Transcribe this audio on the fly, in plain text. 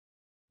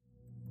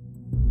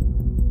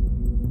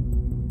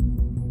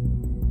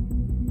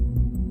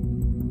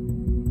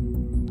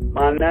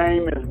My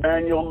name is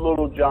Emmanuel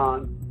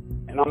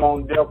Littlejohn, and I'm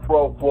on death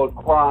row for a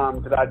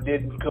crime that I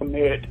didn't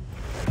commit.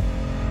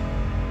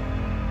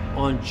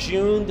 On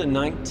June the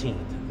 19th,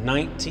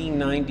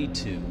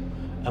 1992,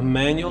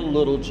 Emmanuel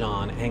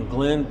Littlejohn and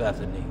Glenn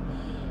Bethany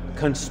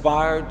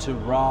conspired to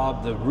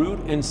rob the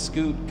Root and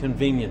Scoot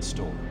convenience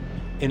store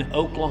in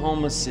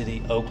Oklahoma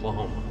City,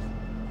 Oklahoma.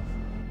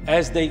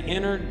 As they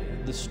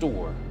entered the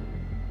store,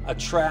 a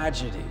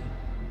tragedy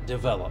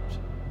developed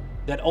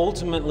that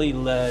ultimately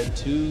led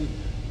to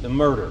the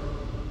murder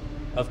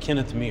of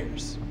Kenneth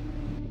Mears.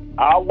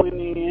 I went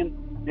in,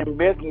 then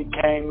Bethany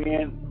came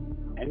in,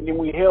 and then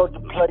we held the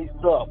place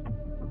up.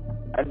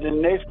 And the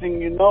next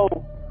thing you know,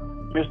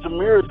 Mr.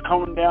 Mears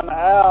coming down the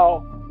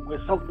aisle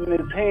with something in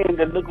his hand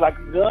that looked like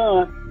a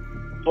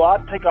gun. So I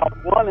take off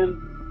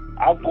running,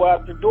 I go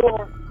out the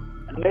door,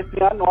 and next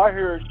thing I know, I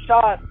hear a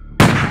shot.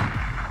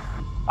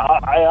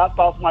 I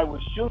thought somebody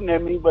was shooting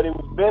at me, but it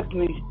was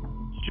Bethany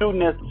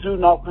shooting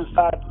off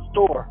inside the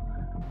store.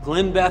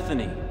 Glenn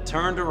Bethany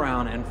turned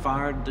around and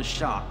fired the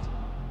shot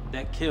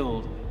that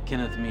killed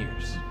Kenneth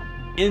Mears.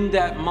 In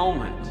that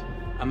moment,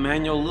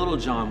 Emmanuel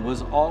Littlejohn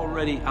was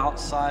already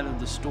outside of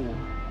the store.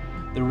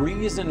 The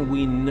reason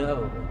we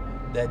know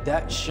that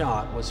that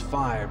shot was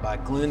fired by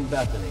Glenn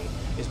Bethany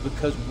is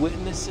because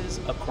witnesses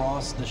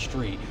across the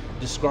street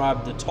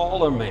described the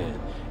taller man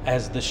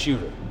as the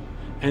shooter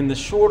and the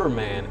shorter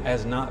man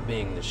as not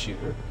being the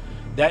shooter.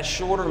 That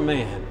shorter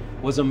man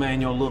was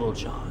Emmanuel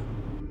Littlejohn.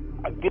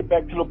 I get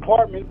back to the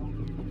apartment,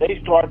 they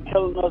started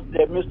telling us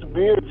that Mr.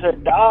 Mears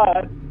had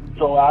died.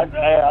 So I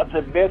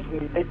said,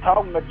 Bethany, they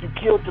told me that you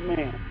killed the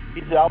man. He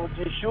said, I was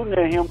just shooting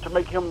at him to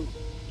make him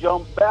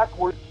jump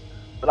backwards,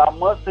 but I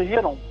must have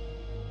hit him.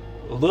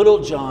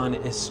 Littlejohn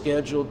is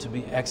scheduled to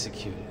be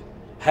executed,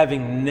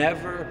 having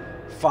never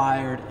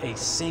fired a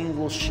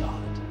single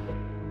shot.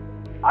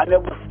 I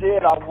never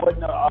said I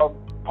wasn't a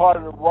part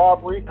of the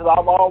robbery, because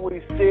I've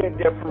always said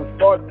that from the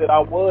start that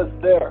I was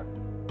there.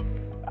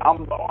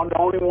 I'm the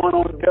only one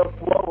on death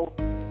row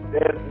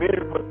that has been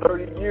here for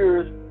 30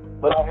 years,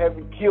 but I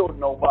haven't killed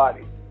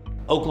nobody.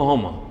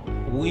 Oklahoma,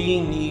 we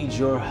need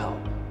your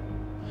help.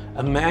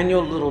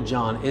 Emmanuel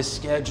Littlejohn is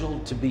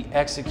scheduled to be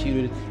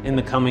executed in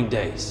the coming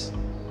days.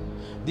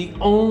 The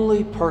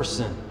only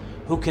person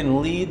who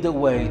can lead the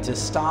way to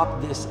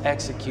stop this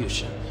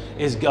execution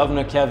is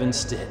Governor Kevin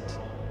Stitt.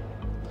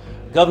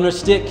 Governor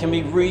Stitt can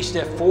be reached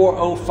at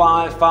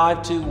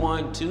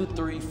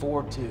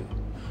 405-521-2342.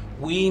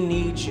 We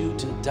need you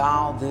to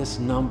dial this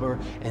number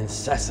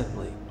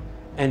incessantly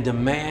and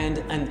demand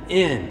an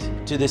end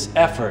to this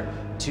effort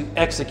to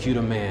execute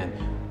a man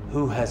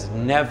who has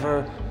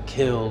never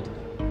killed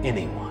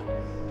anyone.